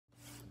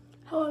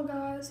Hello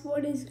guys,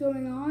 what is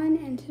going on?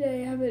 And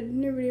today I have a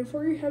new video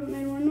for you. Haven't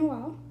made one in a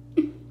while.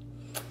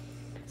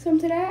 So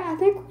today I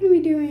think we're going to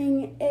be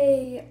doing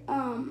a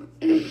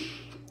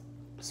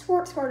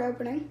sports card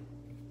opening.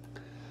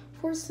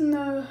 Of course, in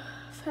the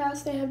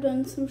past they have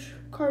done some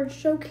card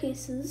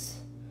showcases,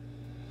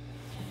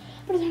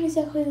 but it's not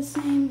exactly the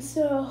same.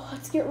 So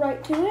let's get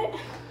right to it.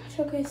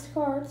 Showcase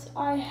cards.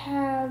 I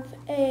have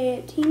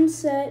a team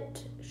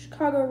set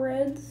Chicago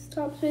Reds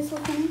top space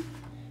looking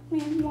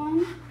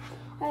one.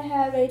 I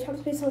have a top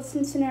space with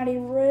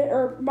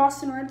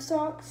Boston Red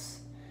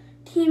Sox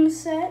team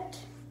set,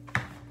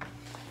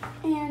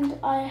 and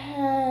I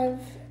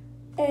have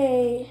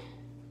a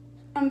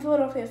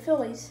Philadelphia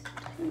Phillies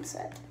team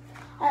set.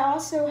 I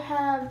also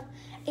have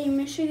a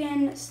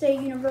Michigan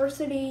State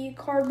University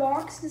card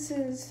box. This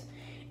is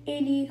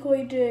 80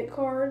 collegiate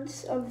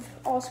cards of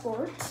all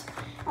sports.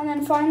 And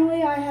then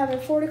finally, I have a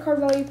 40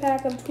 card value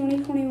pack of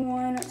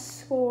 2021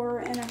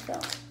 Score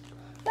NFL.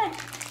 Bang!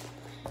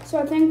 So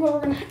I think what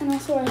we're gonna, and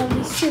also I have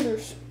these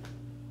scissors.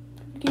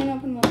 Can't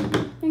open one.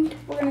 I think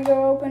we're gonna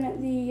go open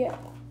at the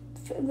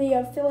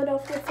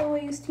Philadelphia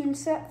Phillies team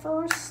set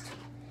first.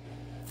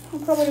 I'll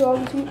probably do all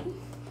the team.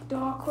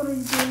 Doc, what are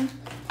you doing?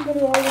 I'm gonna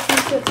do all the team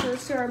sets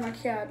first. Sorry, my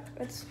cat.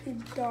 That's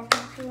Doc,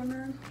 if you're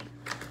wondering.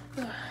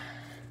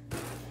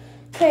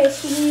 Okay,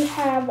 so we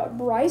have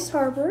Bryce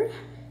Harper,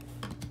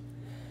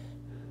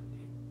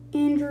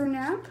 Andrew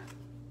Knapp,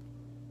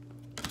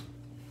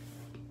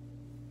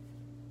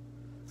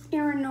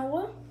 Aaron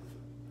Nola.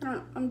 I don't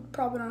know, I'm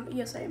probably not.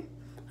 Yes, I am.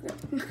 Okay,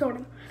 I'm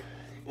recording.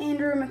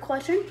 Andrew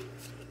McCutchen,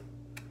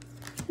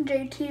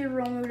 JT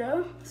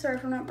Realmuto. Sorry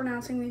for not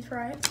pronouncing these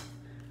right.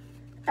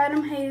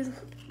 Adam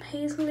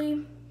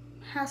Haseley,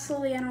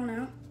 I don't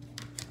know.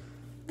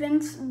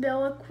 Vince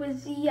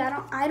Belliquizzi,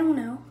 I don't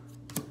know.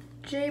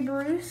 Jay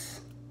Bruce,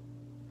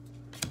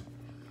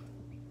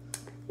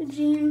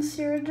 Gene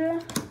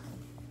Sirja,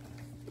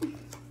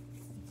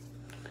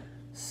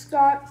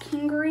 Scott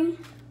Kingery,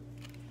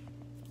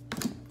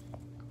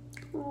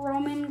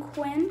 Roman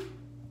Quinn,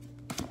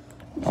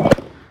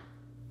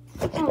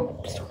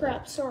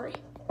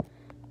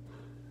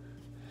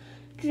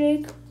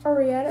 Jake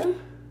Arrieta,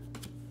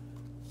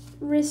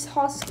 Rhys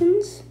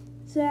Hoskins,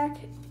 Zach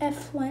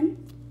Eflin,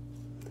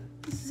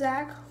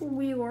 Zach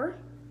Wheeler,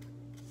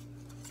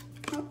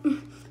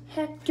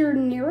 Hector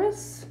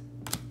Neris,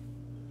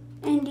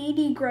 and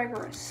Didi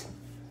Gregorius.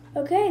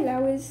 Okay,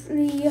 that was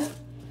the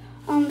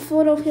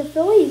Philadelphia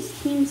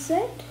Phillies team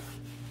set.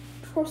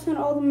 Of course, not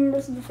all the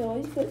members of the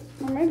Phillies, but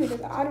or maybe it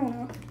is. I don't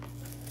know.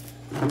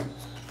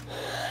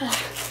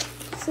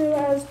 So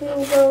as we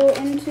will go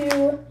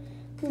into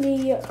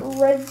the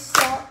Red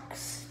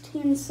Sox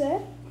team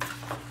set.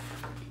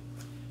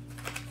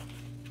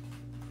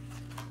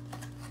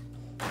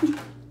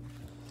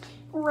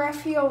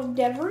 Rafael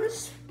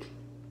Devers,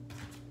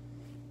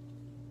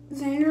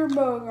 Xander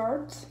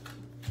Bogaerts,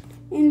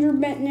 Andrew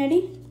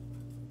Benintendi,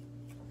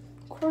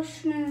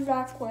 Christian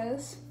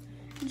Vázquez,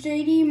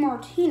 JD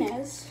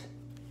Martinez,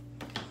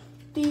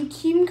 the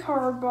team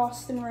card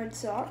Boston Red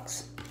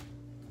Sox,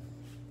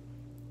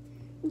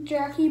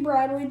 Jackie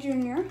Bradley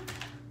Jr.,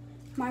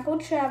 Michael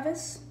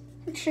Chavis,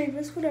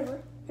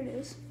 whatever it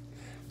is,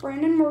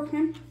 Brandon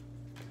Workman,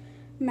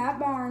 Matt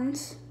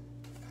Barnes.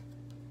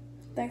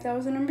 I think that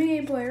was an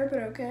NBA player,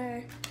 but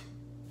okay.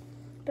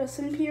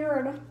 Dustin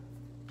Pierretta,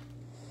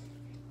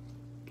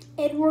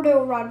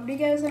 Eduardo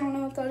Rodriguez, I don't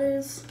know what that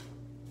is.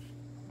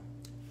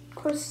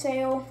 Chris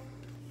Sale,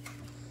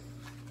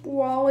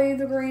 Wally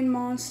the Green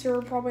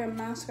Monster, probably a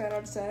mascot,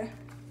 I'd say.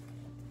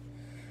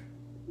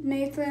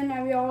 Nathan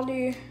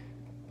Avialdi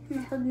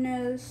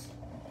Hernandez.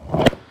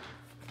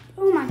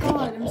 Oh my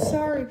god, I'm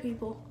sorry,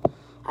 people.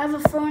 I have a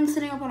phone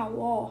sitting up on a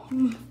wall.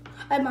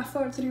 I have my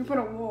phone sitting up on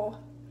a wall.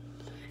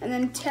 And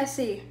then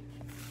Tessie.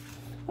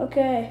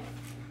 Okay.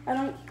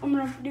 I'm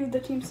gonna do the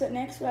team set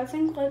next, but I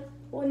think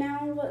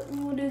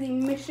we'll do the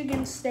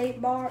Michigan State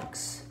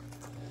box.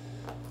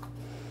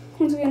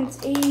 Once again,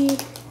 it's 80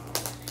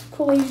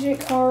 collegiate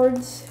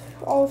cards,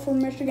 all from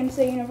Michigan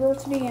State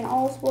University, and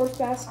all sports: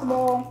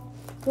 basketball,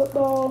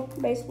 football,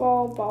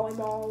 baseball,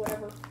 volleyball,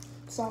 whatever,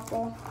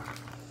 softball,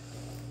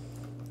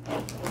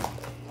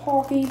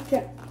 hockey,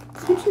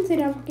 Michigan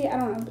State hockey, I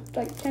don't know,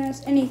 like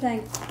tennis,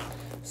 anything.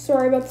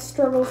 Sorry about the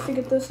struggles to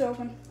get this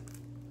open.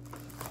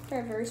 I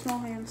have very small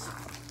hands.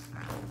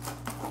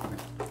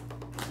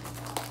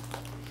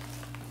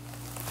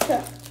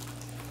 Okay,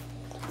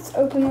 let's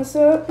open this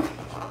up.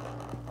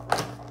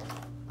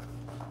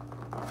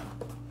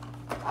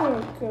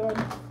 Oh god.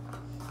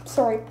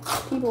 Sorry,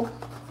 people.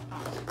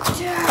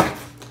 Yeah.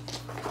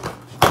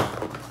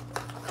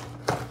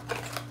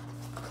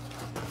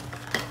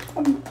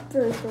 I'm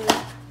very sorry.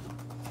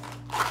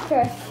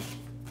 Okay.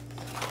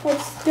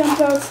 Let's dump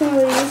out some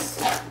of these.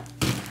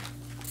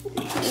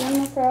 One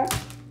like that.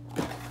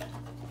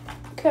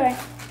 Okay.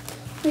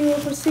 We will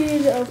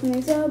proceed to open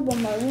these up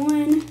one by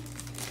one,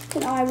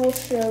 and I will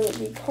show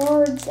the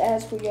cards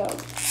as we go.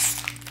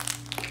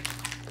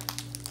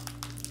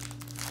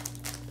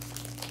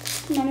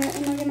 Am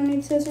I gonna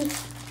need scissors?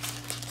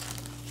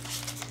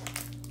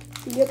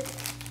 Yep.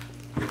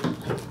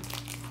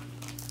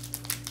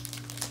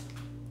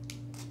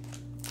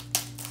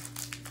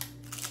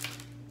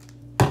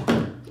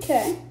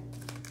 Okay.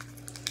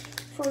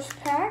 First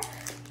pack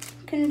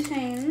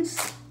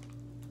contains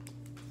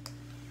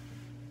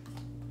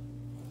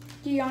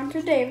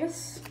Deonta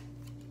Davis,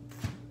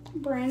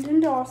 Brandon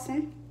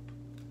Dawson,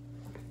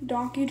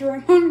 Donkey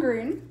Draymond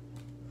Green,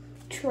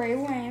 Trey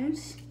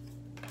Williams,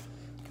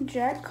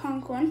 Jack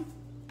Conklin,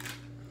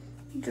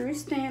 Drew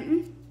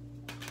Stanton,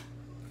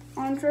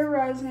 Andre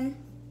Rison,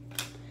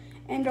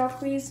 and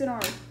Darqueze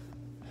Dennard.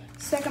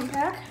 Second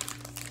pack.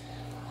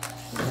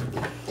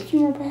 A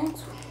few more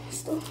packs.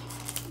 Still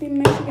be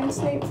Michigan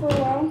State for a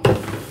while.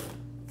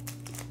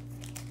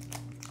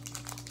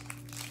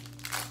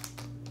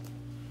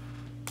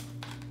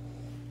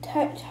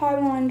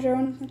 Tywan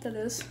Jones, what that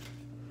is.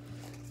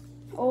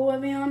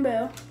 Le'Veon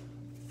Bell,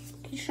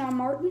 Keyshawn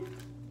Martin,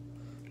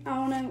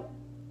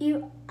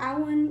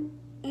 Allen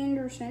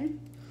Anderson,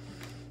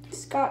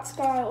 Scott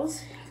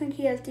Skiles. I think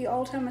he has the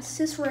all-time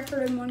assist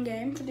record in one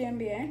game for the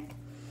NBA.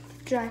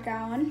 Jack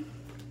Allen,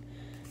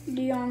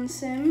 Deion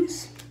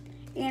Sims,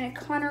 and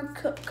Connor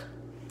Cook.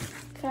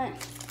 Okay,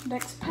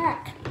 next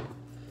pack.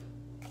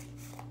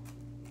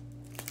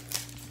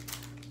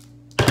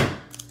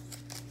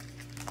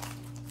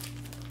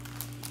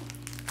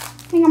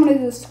 I think I'm gonna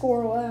do the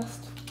score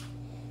last.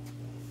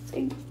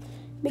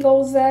 Big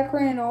old Zach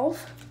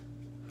Randolph,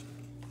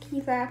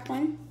 Keith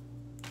Applin,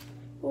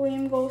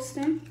 William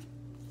Golston,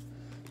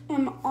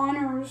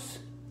 honors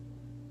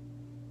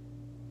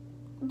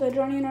the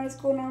Johnny Unitas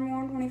Golden Arm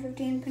Award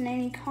 2015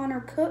 Panini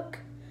Connor Cook.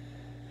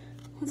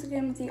 Once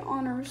again with the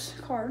honors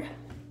card.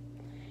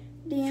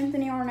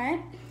 D'Anthony Arnett,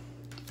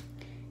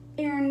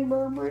 Aaron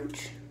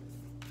Burbridge,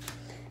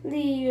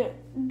 the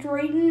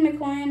Drayton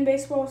McLean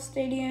Baseball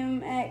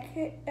Stadium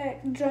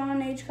at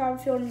John H.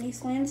 Cobb Field in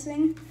East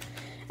Lansing,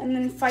 and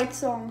then Fight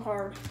Song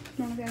card.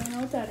 I don't know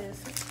what that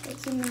is.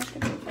 It's in the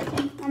Michigan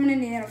State. I'm an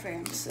Indiana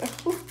fan, so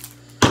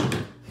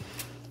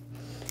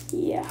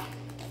yeah.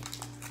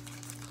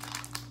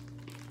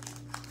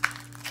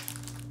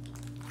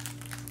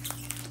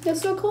 I'm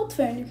still a Colts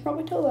fan. You can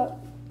probably tell that.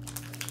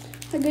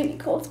 I get any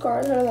Colts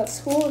cards out of that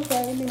school if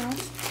that would be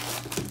nice.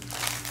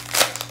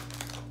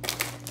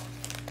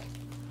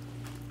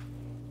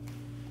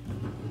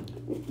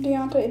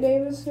 Deonta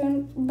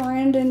Davidson,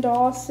 Brandon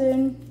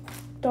Dawson,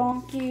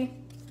 Donkey.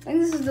 I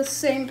think this is the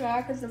same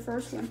pack as the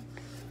first one.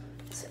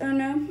 It's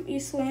Ono,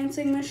 East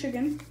Lansing,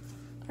 Michigan.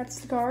 That's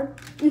the card.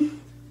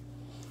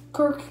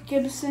 Kirk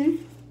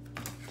Gibson,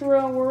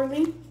 Darrell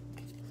Worthy,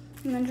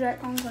 and then Jack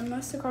Conklin.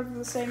 Most of the cards are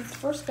the same as the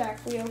first pack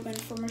we opened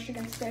for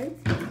Michigan State.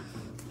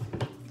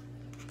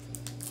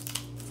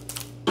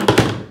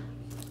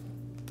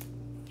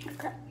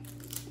 Okay.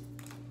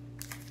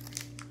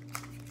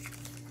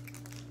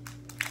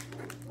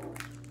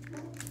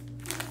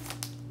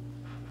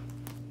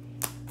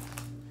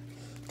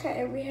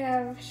 Okay, we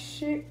have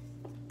Shalik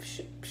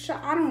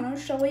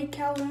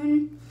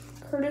Calhoun,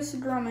 Curtis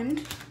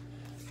Drummond,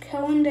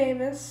 Kellen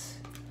Davis.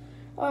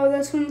 Oh,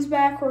 this one's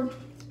backward.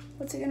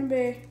 What's it gonna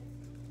be?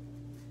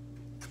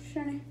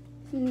 Shiny.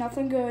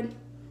 Nothing good.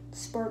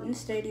 Spartan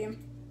Stadium.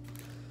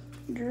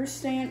 Drew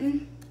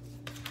Stanton,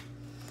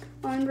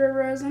 Andre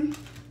Rison,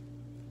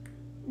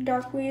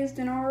 Darqueze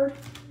Dennard,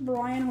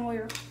 Brian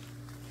Hoyer.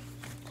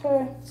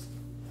 Okay,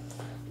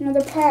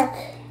 another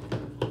pack.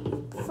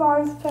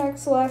 5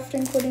 packs left,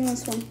 including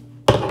this one.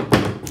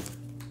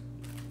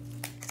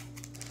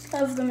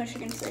 Of the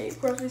Michigan State.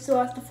 Of course, we still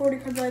have the 40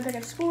 card play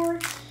pack score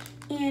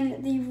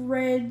and the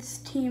Reds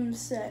team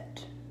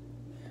set.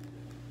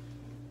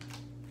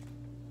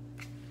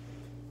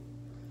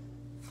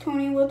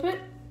 Tony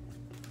Lippett,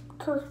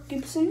 Kirk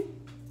Gibson,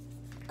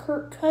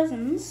 Kirk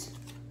Cousins,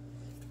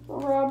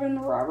 Robin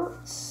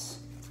Roberts,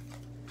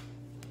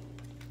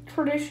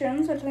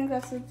 Traditions. I think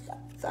that's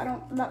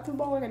that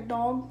football like a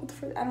dog.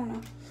 I don't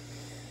know.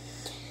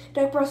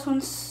 Doug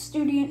Bruslin's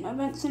Student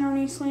Event Center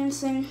in East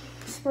Lansing,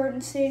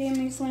 Spartan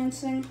Stadium, East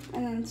Lansing,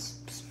 and then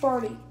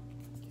Sparty,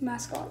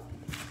 mascot.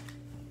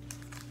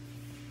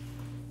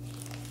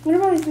 What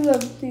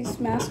about these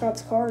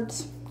mascots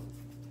cards?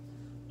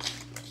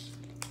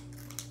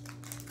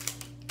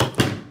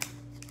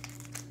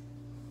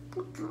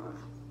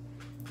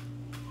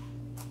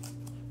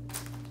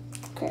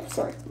 Okay,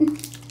 sorry.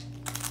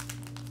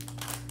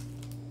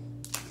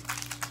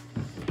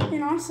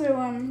 And also,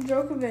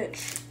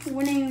 Djokovic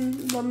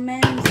winning the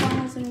men's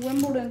finals in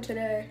Wimbledon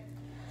today.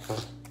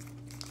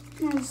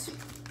 That was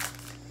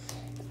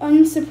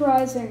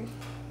unsurprising.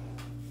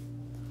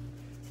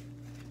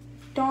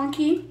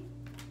 Donkey,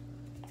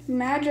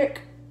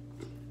 Magic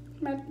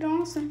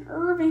Johnson,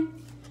 Irving,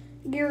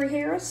 Gary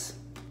Harris,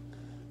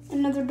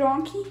 another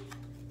Donkey,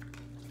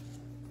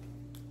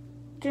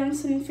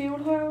 Jensen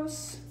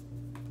Fieldhouse.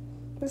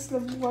 This is the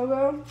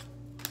logo.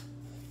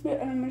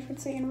 Michigan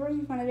State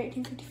University, founded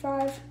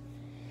 1855.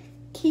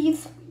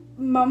 Keith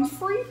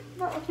Mumphrey?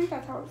 I think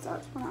that's how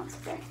it's pronounced.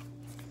 Okay.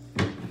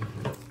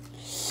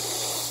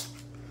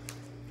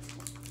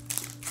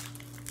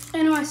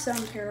 I know I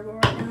sound terrible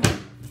right now.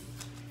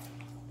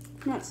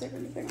 I'm not sick or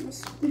anything.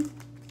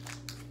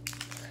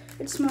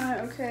 It's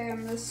okay,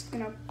 I'm just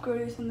gonna go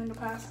do something to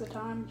pass the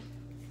time.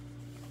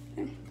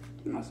 And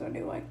also, I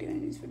do like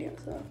doing these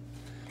videos, so.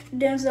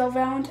 Denzel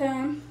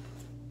Valentine,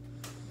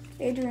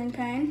 Adrian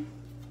Payne,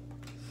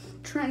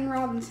 Trenton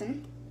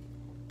Robinson,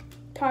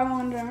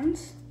 Tywan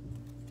Jones,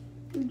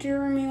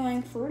 Jeremy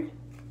Langford,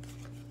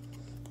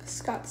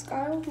 Scott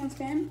Skiles, once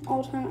again,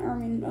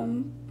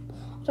 all-time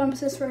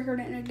assist record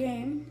in a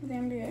game with the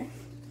NBA.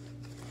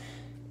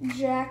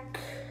 Jack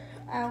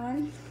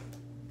Allen,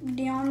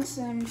 Deion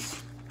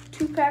Sims.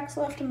 2 packs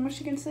left in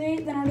Michigan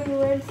State. Then I'll do the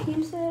Reds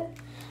team set.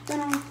 Then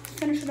I'll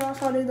finish it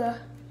off. I'll do the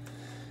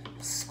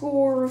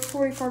Score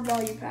 40 card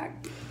value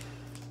pack.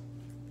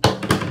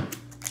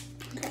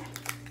 Okay.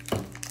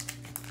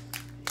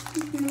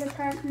 Another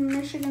pack from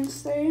Michigan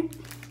State.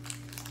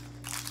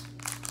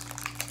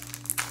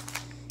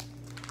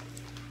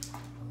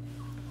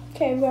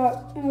 Okay, we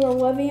got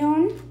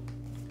Le'Veon,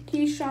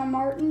 Keyshawn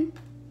Martin,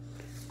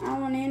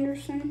 Allen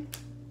Anderson.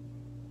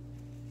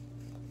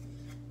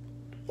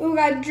 Ooh, we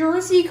got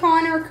Jersey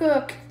Connor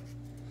Cook.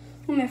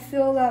 Let me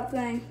feel that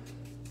thing.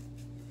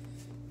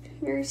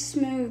 Very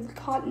smooth,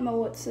 cotton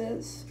mold it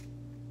says.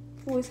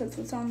 At least that's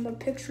what's on the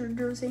picture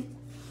jersey.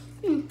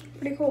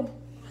 Pretty cool.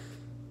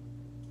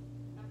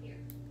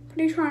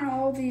 Pretty trying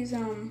all these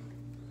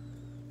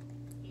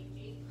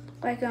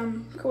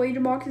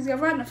collegiate boxes. I've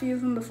gotten a few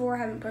of them before. I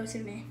haven't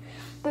posted any.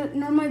 But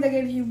normally they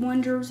give you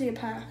 1 jersey a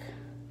pack.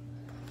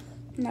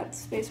 And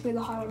that's basically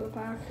the highlight of the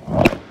pack.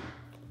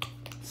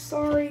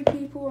 Sorry,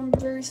 people. I'm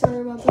very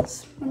sorry about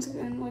this. Once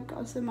again, like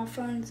I said, my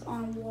phone's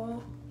on a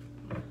wall.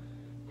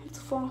 It's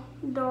full.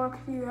 Doc,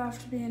 if you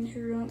have to be in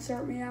here, don't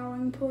start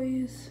meowing,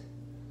 please.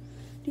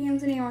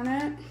 D'Anthony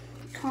Arnett,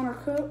 Connor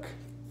Cook,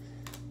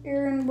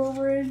 Aaron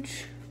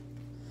Bullridge.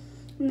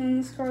 And then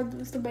this card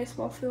was the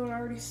baseball field. I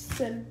already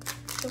said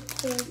the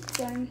whole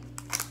thing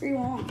pretty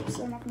long,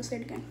 so I'm not going to say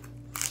it again.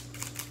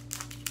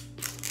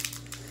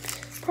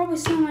 Probably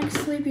sound like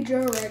Sleepy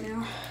Joe right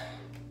now.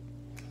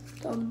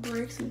 With all the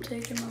breaks I'm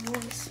taking my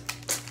voice.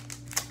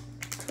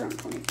 Trump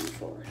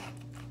 2024.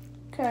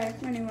 Okay,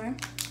 anyway.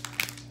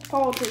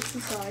 Politics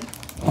aside.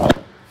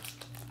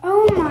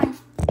 Oh my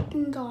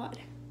God.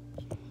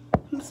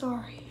 I'm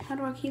sorry. How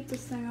do I keep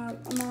this thing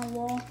up? I'm on a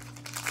wall.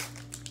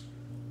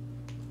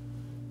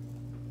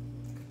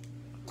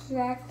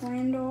 Zach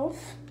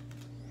Randolph,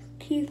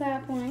 Keith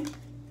Appling,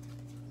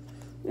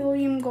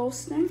 William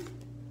Golston,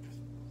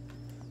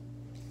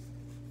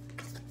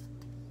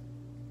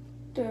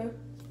 the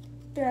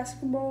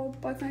basketball,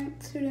 I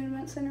think, Student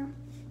Event Center,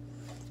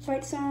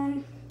 Fight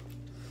Song,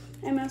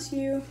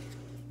 MSU,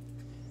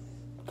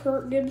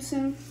 Kurt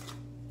Gibson,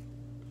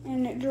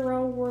 and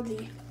Jarrell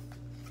Worthy.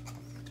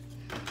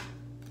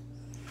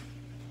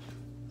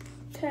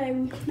 Okay,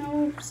 now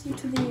we'll proceed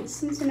to the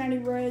Cincinnati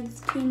Reds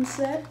team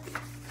set.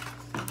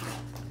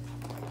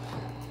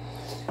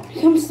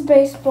 Here comes the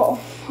baseball.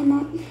 I'm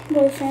not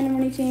really a fan of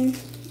any team.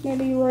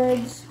 Maybe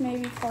Reds,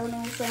 maybe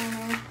Cardinals, I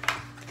don't know.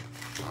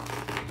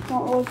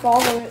 Don't really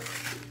follow it.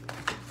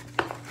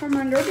 Home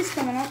Run Derby's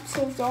coming up,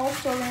 so it's all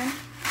still in.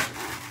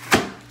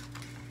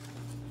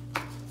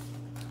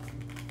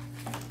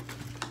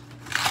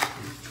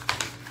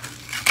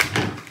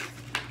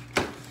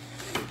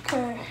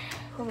 Okay,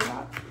 what we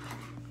got?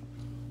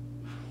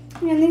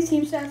 Yeah, and these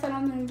team sets, I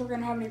don't think we're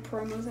going to have any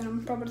promos in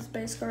them. Probably just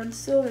base cards.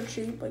 Still, they're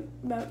cheap, like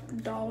about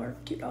 $1,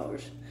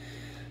 $2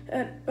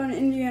 at an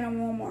Indiana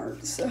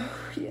Walmart. So,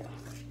 yeah.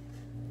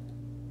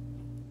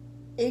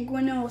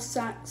 Iguino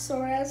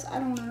Soares, I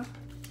don't know.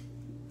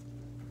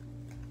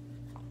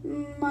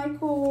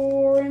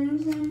 Michael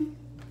Lorenzen,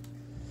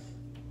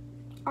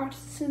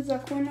 Artis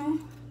Aquino,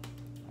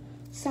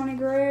 Sonny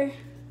Gray,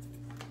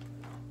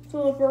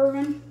 Philip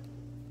Irvin,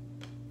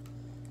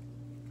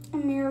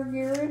 Amir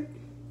Garrett,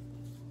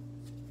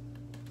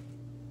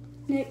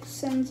 Nick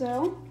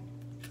Senzel,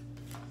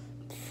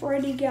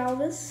 Freddie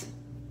Galvis,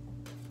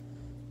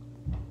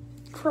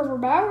 Trevor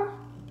Bauer.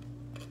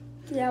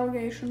 The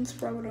allegations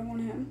probably don't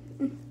want him.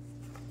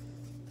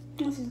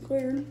 This is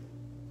cleared.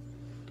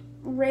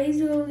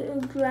 Razor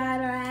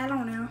Glad, I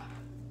don't know.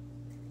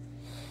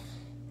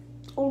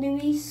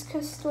 Luis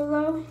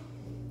Castillo,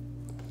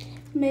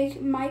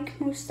 Mike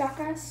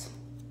Moustakas,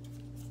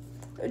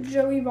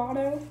 Joey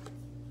Votto,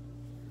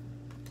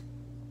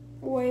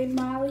 Wade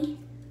Miley.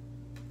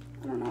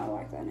 I don't know, I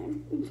like that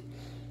name.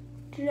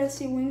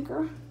 Jesse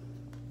Winker,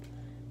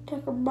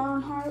 Tucker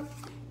Barnhart,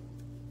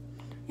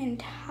 and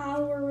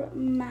Tyler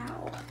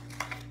Mao.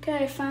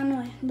 Okay,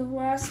 finally, the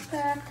last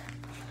pack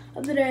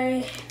of the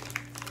day.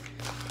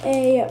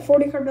 A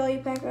 40 card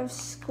value pack of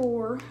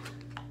Score.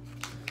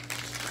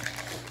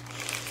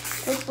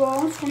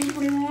 Football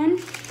 2021.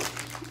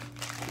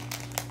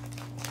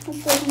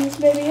 Let's open this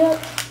baby up.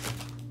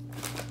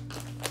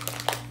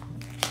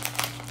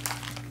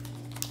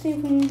 See if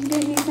we can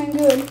get anything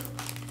good.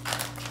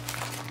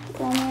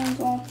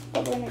 Well,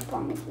 probably make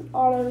comments with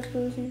auto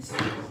jerseys.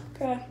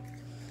 Okay.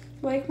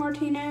 Blake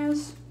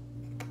Martinez,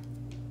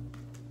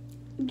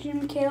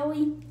 Jim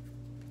Kelly,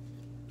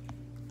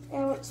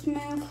 Alex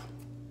Smith,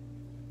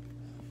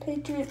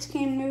 Patriots,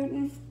 Cam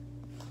Newton.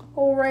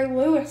 Old Ray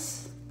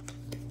Lewis.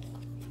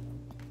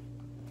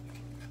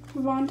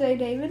 Vontae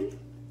David.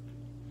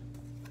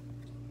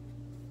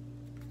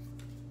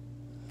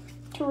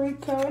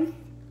 Tariq Cohen.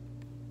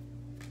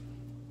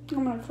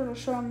 I'm going to try to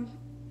show him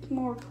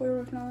more clear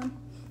if not.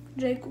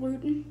 Jake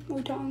Luton.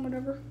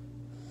 Whatever.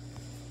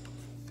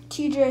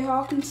 TJ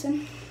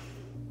Hawkinson.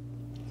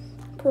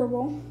 Pro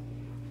Bowl.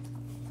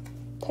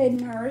 Hayden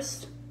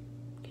Hurst.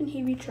 Can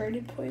he be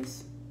traded,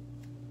 please?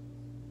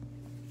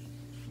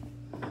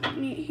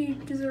 He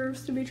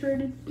deserves to be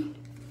traded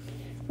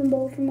from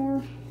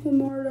Baltimore.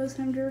 Lamar does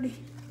him dirty.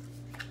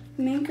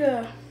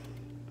 Minka.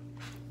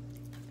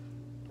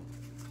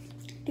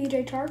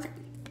 DJ Tark.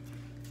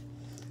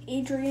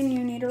 Adrian,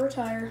 you need to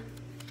retire.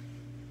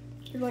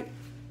 You're like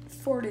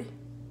 40.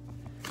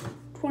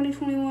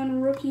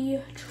 2021 rookie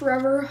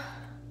Trevor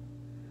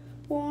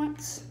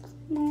Lawrence.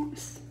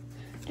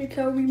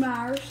 Jacoby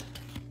Myers.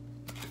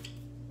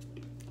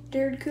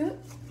 Jared Cook.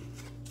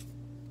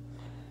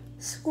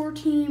 Score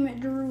team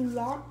Drew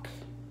Lock.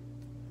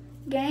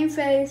 Game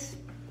Face.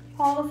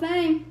 Hall of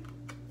Fame.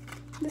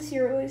 This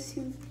year at least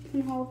he was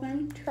in Hall of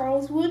Fame.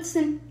 Charles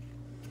Woodson.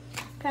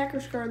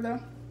 Packers card though.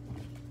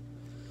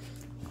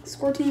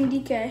 Score team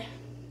DK.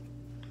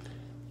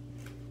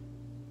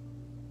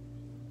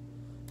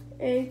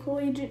 A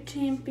collegiate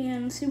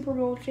champion, Super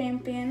Bowl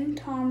champion,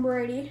 Tom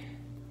Brady.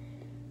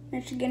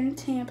 Michigan and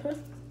Tampa.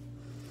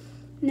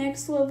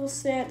 Next level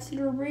stats,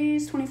 Drew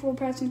Brees, 24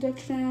 passing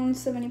touchdowns,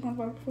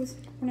 70.5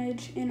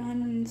 percentage, and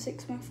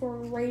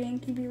 106.4 rating,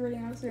 QB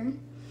rating, I assume.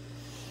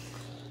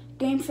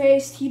 Game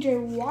Face, TJ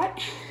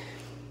Watt.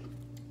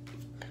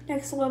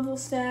 Next level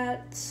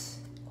stats,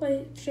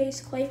 Chase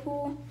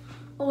Claypool,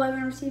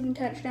 11 receiving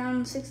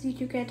touchdowns,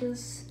 62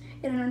 catches,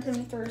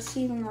 873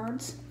 receiving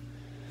yards.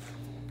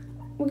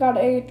 We got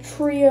a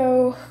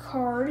trio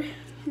card.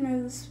 I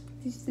know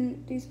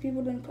these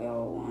people didn't play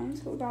all at once,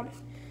 but we got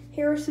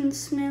Harrison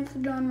Smith,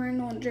 John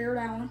Randall, and Jared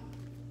Allen.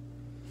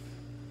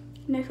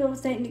 Next level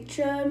state, Nick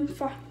Chubb,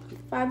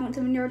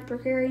 5.7 yards per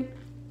carry,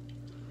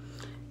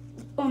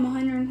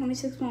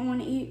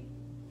 126.1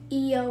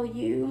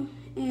 ELU,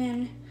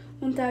 and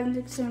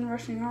 1,067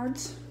 rushing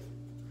yards.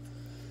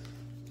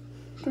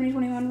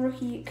 2021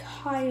 rookie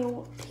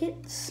Kyle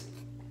Pitts.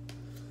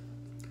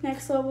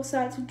 Next level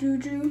stats,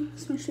 Juju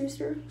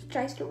Smith-Schuster,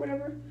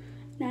 whatever.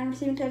 9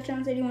 receiving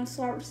touchdowns, 81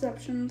 slot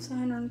receptions,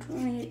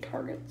 128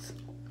 targets.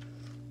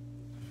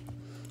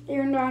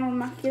 Aaron Donald,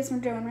 Mike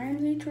Gissner, Joe and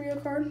Ramsey, trio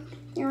card.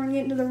 And we're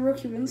getting to the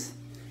rookie ones.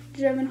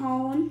 Jevon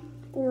Holland,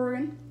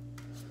 Oregon.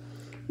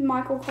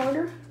 Michael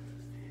Carter,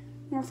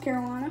 North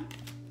Carolina.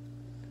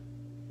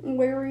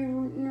 Larry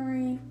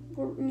Rooney,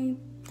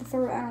 the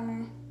third, I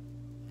don't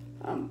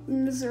know.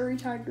 Missouri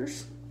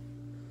Tigers.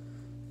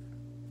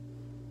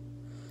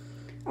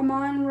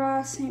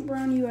 Amon-Ra St.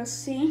 Brown,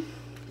 USC.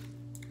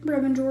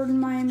 Brevin Jordan,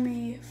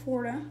 Miami,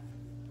 Florida.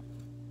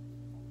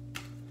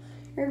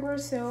 Eric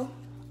Rosehill,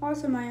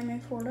 also Miami,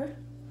 Florida.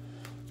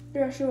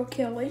 Joshua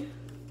Kelly,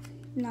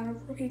 not a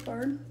rookie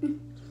card.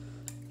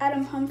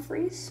 Adam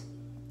Humphries.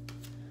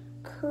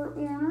 Kurt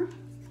Warner.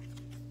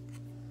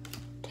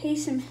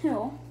 Taysom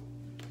Hill.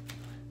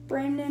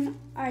 Brandon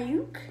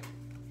Ayuk.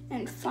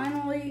 And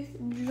finally,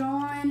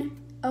 John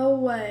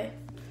Elway.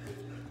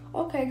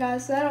 Okay,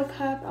 guys, that'll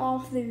cap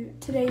off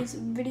today's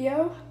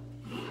video.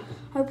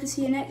 Hope to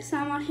see you next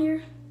time on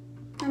here.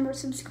 Remember to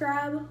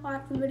subscribe,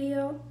 like the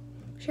video,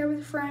 share with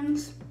your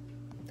friends.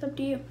 It's up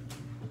to you.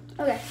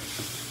 Okay,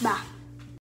 bye.